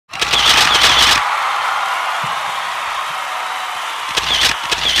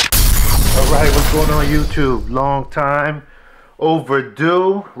Alright, what's going on YouTube? Long time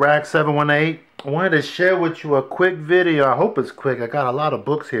overdue. Rack718. I wanted to share with you a quick video. I hope it's quick. I got a lot of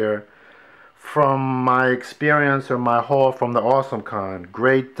books here from my experience or my haul from the Awesome Con.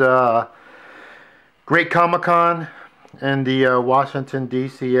 Great Comic Con in the Washington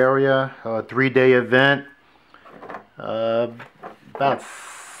DC area. 3-day event. About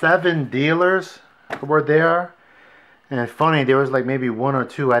 7 dealers were there. And funny, there was like maybe 1 or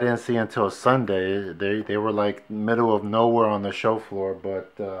 2 I didn't see until Sunday. They were like middle of nowhere on the show floor,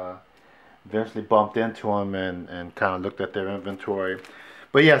 but eventually bumped into them and kind of looked at their inventory.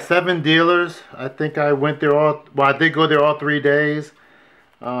 But yeah, 7 dealers. I think I went there all, well, I did go there all 3 days.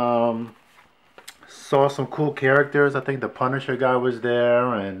 Saw some cool characters. I think the Punisher guy was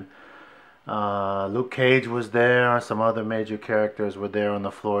there, and Luke Cage was there. Some other major characters were there on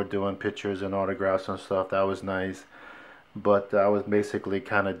the floor doing pictures and autographs and stuff. That was nice. But I was basically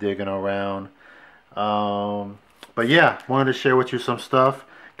kind of digging around. But yeah, wanted to share with you some stuff.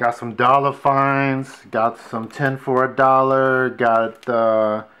 Got some dollar finds. Got some 10 for $1. Got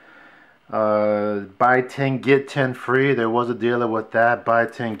buy 10 get 10 free. There was a dealer with that. Buy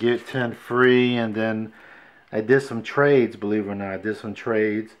 10 get 10 free. And then I did some trades, believe it or not. I did some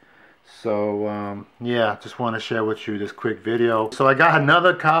trades. So yeah, just want to share with you this quick video. So I got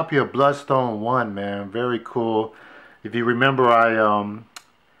another copy of Bloodstone 1, man. Very cool. If you remember, I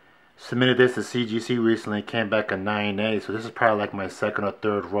submitted this to CGC recently. It came back a 9A, so this is probably like my 2nd or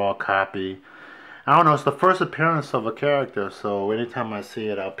 3rd raw copy. I don't know, it's the first appearance of a character, so anytime I see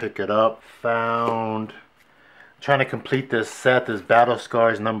it, I'll pick it up. Trying to complete this set, this Battle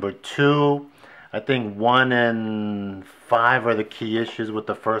Scars number 2. I think 1 and 5 are the key issues with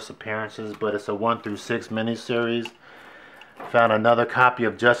the first appearances, but it's a 1 through 6 miniseries. Found another copy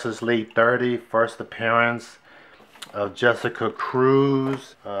of Justice League 30, first appearance of Jessica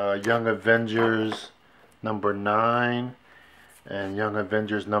Cruz, Young Avengers number 9, and Young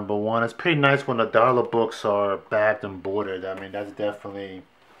Avengers number 1. It's pretty nice when the dollar books are bagged and bordered. I mean, that's definitely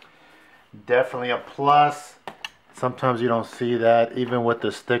a plus. Sometimes you don't see that, even with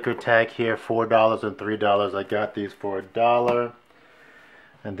the sticker tag here, $4 and $3. I got these for $1.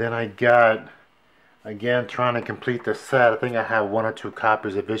 And then I got, again, trying to complete the set. I think I have 1 or 2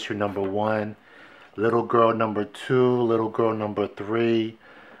 copies of issue number 1. Little Girl number 2, Little Girl number 3,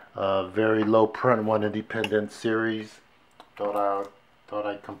 very low print, 1 independent series. Thought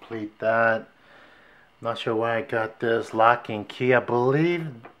I'd complete that. Not sure why I got this. Lock and Key. I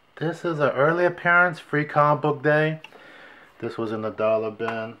believe this is an early appearance, free comic book day. This was in the dollar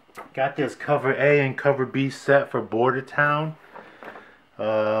bin. Got this cover A and cover B set for Border Town.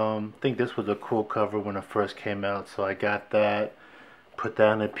 I think this was a cool cover when it first came out, so I got that. Put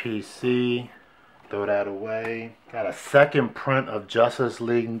that in a PC. Throw that away. Got a 2nd print of Justice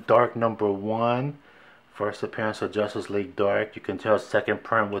League Dark number 1. First appearance of Justice League Dark. You can tell 2nd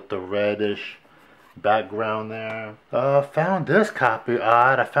print with the reddish background there. Found this copy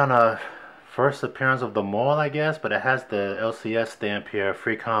odd. I found a first appearance of the Mall, I guess, but it has the LCS stamp here.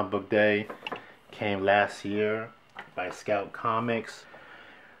 Free Comic Book Day. Came last year by Scout Comics.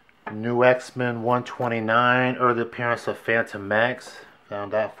 New X-Men 129. Early appearance of Phantom X.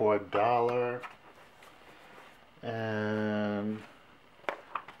 Found that for $1. And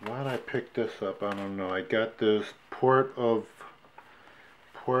why did I pick this up? I don't know. I got this Port of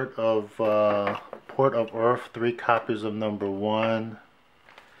Earth, 3 copies of number 1.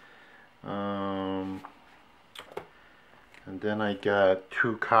 And then I got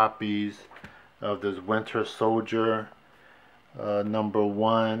 2 copies of this Winter Soldier number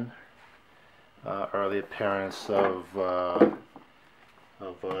 1. Early appearance of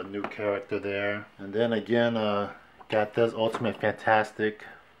a new character there. And then again, got this Ultimate Fantastic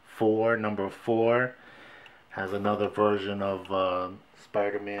 4, number 4. Has another version of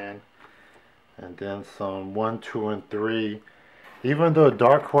Spider-Man. And then some 1, 2, and 3. Even though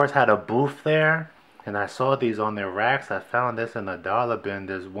Dark Horse had a booth there, and I saw these on their racks, I found this in the dollar bin.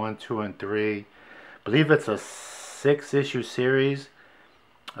 There's 1, 2, and 3. I believe it's a 6-issue series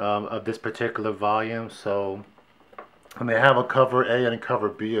of this particular volume. So, and they have a cover A and a cover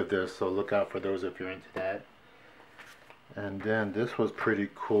B of this, so look out for those if you're into that. And then this was pretty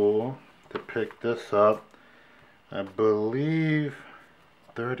cool to pick this up. I believe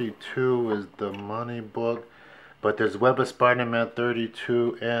 32 is the money book, but there's Web of Spider-Man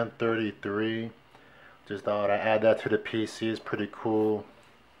 32 and 33. Just thought I'd add that to the PC. It's pretty cool.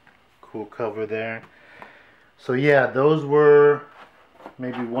 Cool cover there. So yeah, those were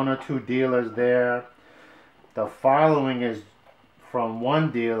maybe 1 or 2 dealers there. The following is from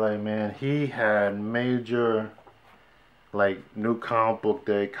one dealer, man. He had major like New Comic Book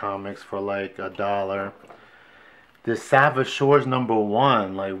Day comics for like $1. This Savage Shores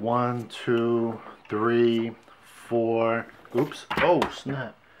 #1, like 1, 2, 3, 4. Oops! Oh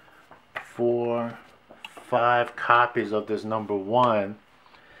snap! 4, 5 copies of this #1.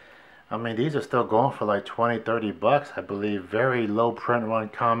 I mean, these are still going for like 20, 30 bucks, I believe. Very low print run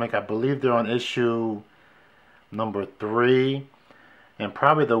comic. I believe they're on issue #3, and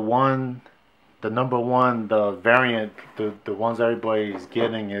probably the #1, the variant, the ones everybody's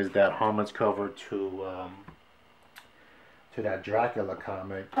getting is that Harmon's cover to that Dracula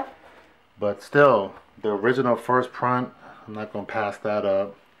comic. But still, the original first print, I'm not gonna pass that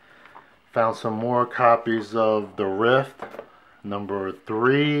up. Found some more copies of The Rift,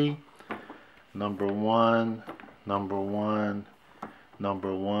 #3, #1, #1,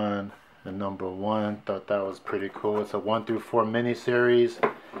 #1, and #1. Thought that was pretty cool. It's a 1 through 4 miniseries.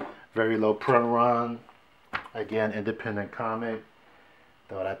 Very low print run. Again, independent comic.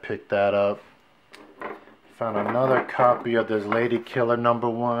 Thought I picked that up. Found another copy of this Lady Killer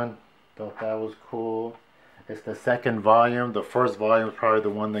 #1. Thought that was cool. It's the second volume. The first volume is probably the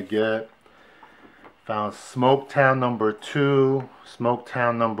one to get. Found Smoketown #2,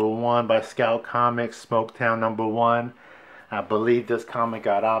 Smoketown #1 by Scout Comics, Smoketown #1. I believe this comic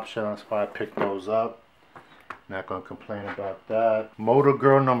got option, that's why I picked those up. Not gonna complain about that. Motor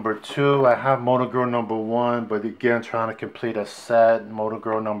Girl #2. I have Motor Girl #1, but again, trying to complete a set. Motor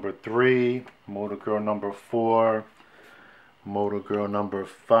Girl #3, Motor Girl #4, Motor Girl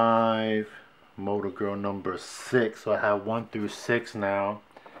 #5, Motor Girl #6. So I have 1 through 6 now.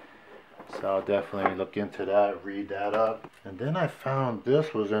 So I'll definitely look into that, read that up. And then I found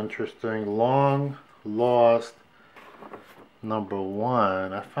this was interesting. Long Lost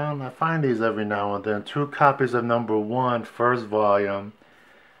 #1. I find these every now and then. 2 copies of #1, first volume,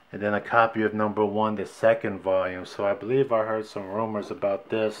 and then a copy of #1, the second volume. So I believe I heard some rumors about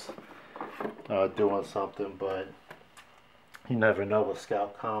this doing something, but you never know with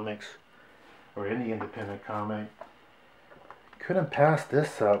Scout Comics or any independent comic. Couldn't pass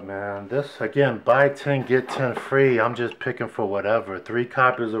this up, man. This, again, buy 10, get 10 free. I'm just picking for whatever. 3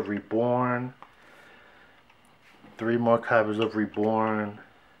 copies of Reborn. 3 more copies of Reborn,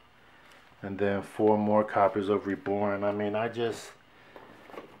 and then 4 more copies of Reborn. I mean, I just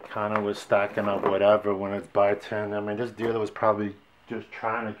kind of was stacking up whatever when it's buy 10. I mean, this dealer was probably just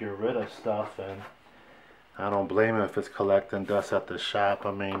trying to get rid of stuff, and I don't blame him if it's collecting dust at the shop.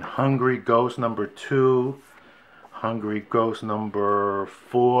 I mean, Hungry Ghost #2, Hungry Ghost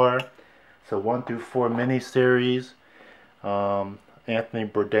 #4. So 1 through 4 miniseries. Anthony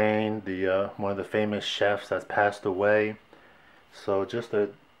Bourdain, one of the famous chefs that's passed away. So just a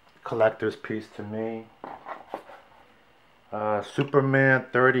collector's piece to me. Superman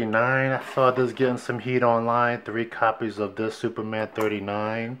 39. I saw this getting some heat online. 3 copies of this Superman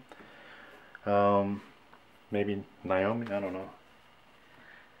 39. Maybe Naomi, I don't know.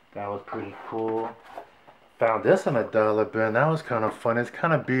 That was pretty cool. Found this in a dollar bin. That was kind of fun. It's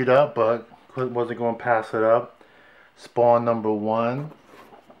kind of beat up, but wasn't going to pass it up. Spawn #1.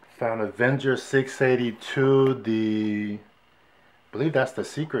 Found Avenger 682, I believe that's the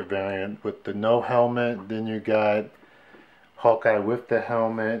secret variant with the no helmet. Then you got Hawkeye with the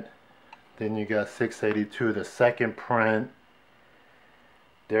helmet. Then you got 682, the second print.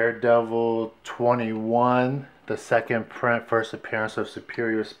 Daredevil 21, the second print, first appearance of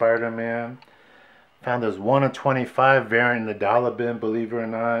Superior Spider-Man. Found this 1 of 25 variant in the dollar bin, believe it or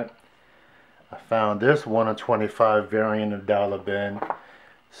not. I found this 1 of 25 variant in the dollar bin.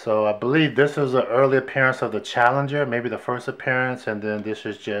 So I believe this is an early appearance of the Challenger, maybe the first appearance, and then this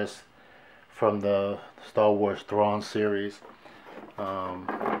is just from the Star Wars Thrawn series.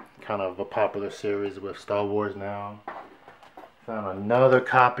 Kind of a popular series with Star Wars now. Found another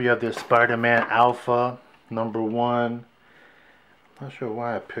copy of this Spider-Man Alpha #1. Not sure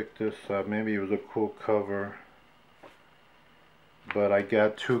why I picked this up. Maybe it was a cool cover. But I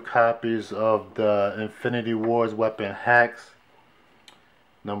got 2 copies of the Infinity Wars weapon Hex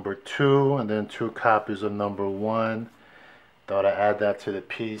 #2, and then 2 copies of #1. Thought I'd add that to the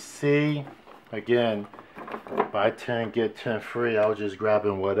PC. Again, buy 10, get 10 free. I was just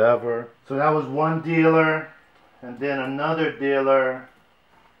grabbing whatever. So that was one dealer. And then another dealer.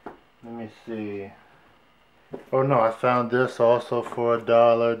 Let me see. Oh no, I found this also for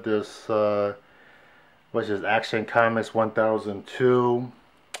 $1. This, which is Action Comics 1002.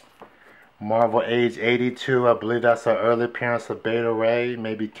 Marvel Age 82. I believe that's an early appearance of Beta Ray.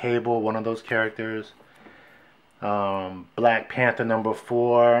 Maybe Cable, one of those characters. Black Panther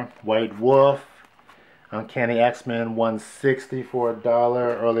 #4. White Wolf. Uncanny X-Men 160 for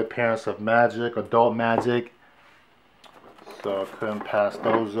 $1. Early appearance of Magic, Adult Magic. So I couldn't pass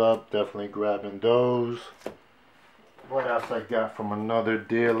those up. Definitely grabbing those. What else I got from another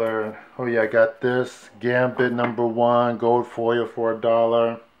dealer? Oh yeah, I got this Gambit #1 gold foil for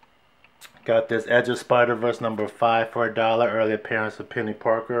 $1. Got this Edge of Spider-Verse #5 for $1. Early appearance of Penny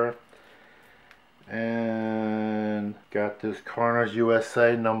Parker. And got this Carnage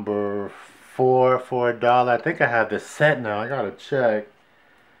USA #4 for $1. I think I have this set now. I gotta check.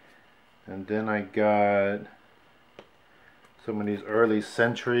 And then I got some of these early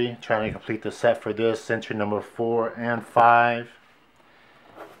Century. Trying to complete the set for this. Century #4 and 5.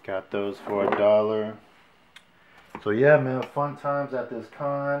 Got those for $1. So yeah, man, fun times at this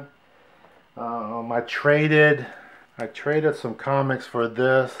con. I traded some comics for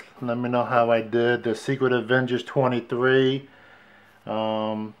this. Let me know how I did. The Secret Avengers 23.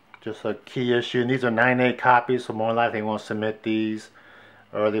 Just a key issue. And these are 9/8 copies, so more likely I won't submit these.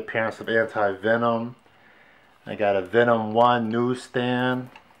 Early appearance of Anti-Venom. I got a Venom 1 newsstand.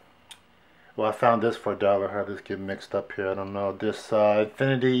 Well, I found this for $1. How did this get mixed up here? I don't know. This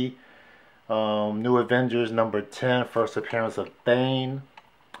Infinity New Avengers #10. First appearance of Bane.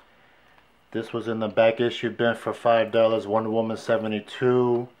 This was in the back issue bin for $5. Wonder Woman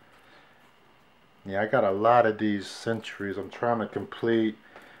 72. Yeah, I got a lot of these Centuries. I'm trying to complete.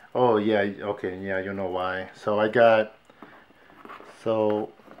 Oh yeah, okay, yeah, you know why. So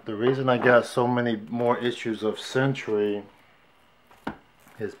the reason I got so many more issues of Century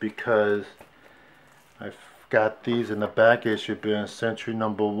is because I've got these in the back issue bin. Century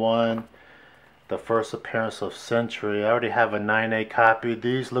 #1. The first appearance of Century. I already have a 9/8 copy.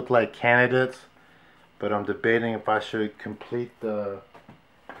 These look like candidates, but I'm debating if I should complete a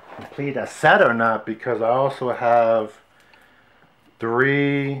set or not, because I also have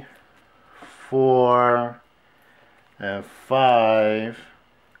 3, 4, and 5,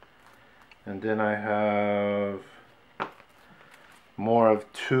 and then I have more of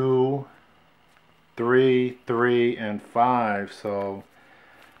 2, 3, 3, and 5. So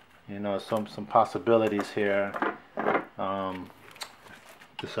you know, some possibilities here.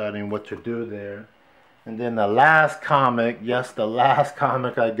 Deciding what to do there. And then the last comic, yes, the last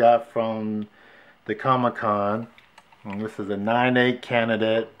comic I got from the Comic-Con. This is a 9/8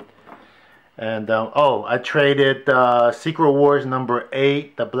 candidate. And oh, I traded Secret Wars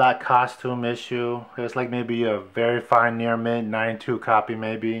 #8, the black costume issue. It's like maybe a very fine near mint 9/2 copy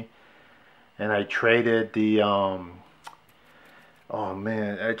maybe. And I traded the oh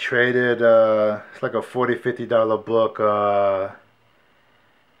man, I traded it's like a $40–50 book,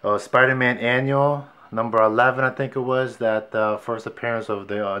 Spider-Man Annual #11, I think it was, that first appearance of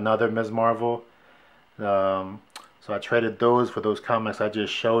the another Ms. Marvel. So I traded those for those comics I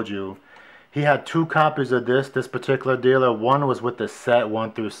just showed you. He had 2 copies of this particular dealer. One was with the set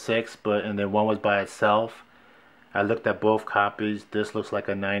 1 through 6, and then one was by itself. I looked at both copies. This looks like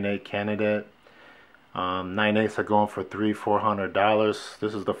a 9/8 candidate. 9/8s are going for $300–400.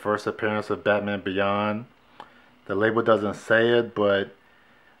 This is the first appearance of Batman Beyond. The label doesn't say it, but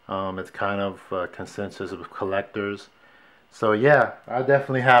it's kind of a consensus of collectors. So yeah, I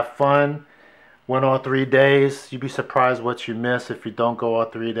definitely have fun. Went all 3 days. You'd be surprised what you miss if you don't go all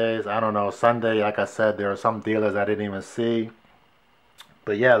 3 days. I don't know. Sunday, like I said, there are some dealers I didn't even see.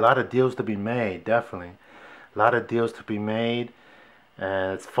 But yeah, a lot of deals to be made, definitely. A lot of deals to be made.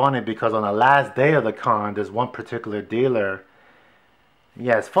 And it's funny because on the last day of the con, there's one particular dealer.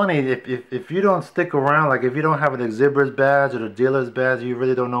 Yeah, it's funny, if you don't stick around, like if you don't have an exhibitor's badge or the dealer's badge, you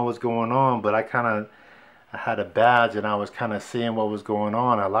really don't know what's going on. But I had a badge and I was kind of seeing what was going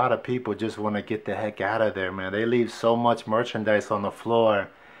on. A lot of people just want to get the heck out of there, man. They leave so much merchandise on the floor.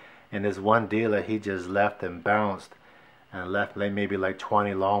 And this one dealer, he just left and bounced and left maybe like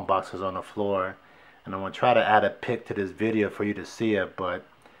 20 long boxes on the floor. And I'm going to try to add a pic to this video for you to see it, but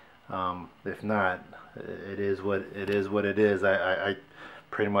if not, it is what it is. I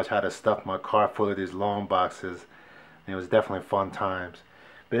pretty much had to stuff my car full of these long boxes. And it was definitely fun times.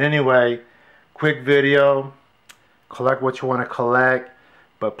 But anyway, quick video. Collect what you want to collect,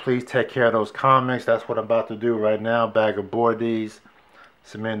 but please take care of those comics. That's what I'm about to do right now. Bag aboard these,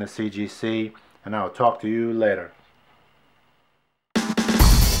 submit the CGC, and I'll talk to you later.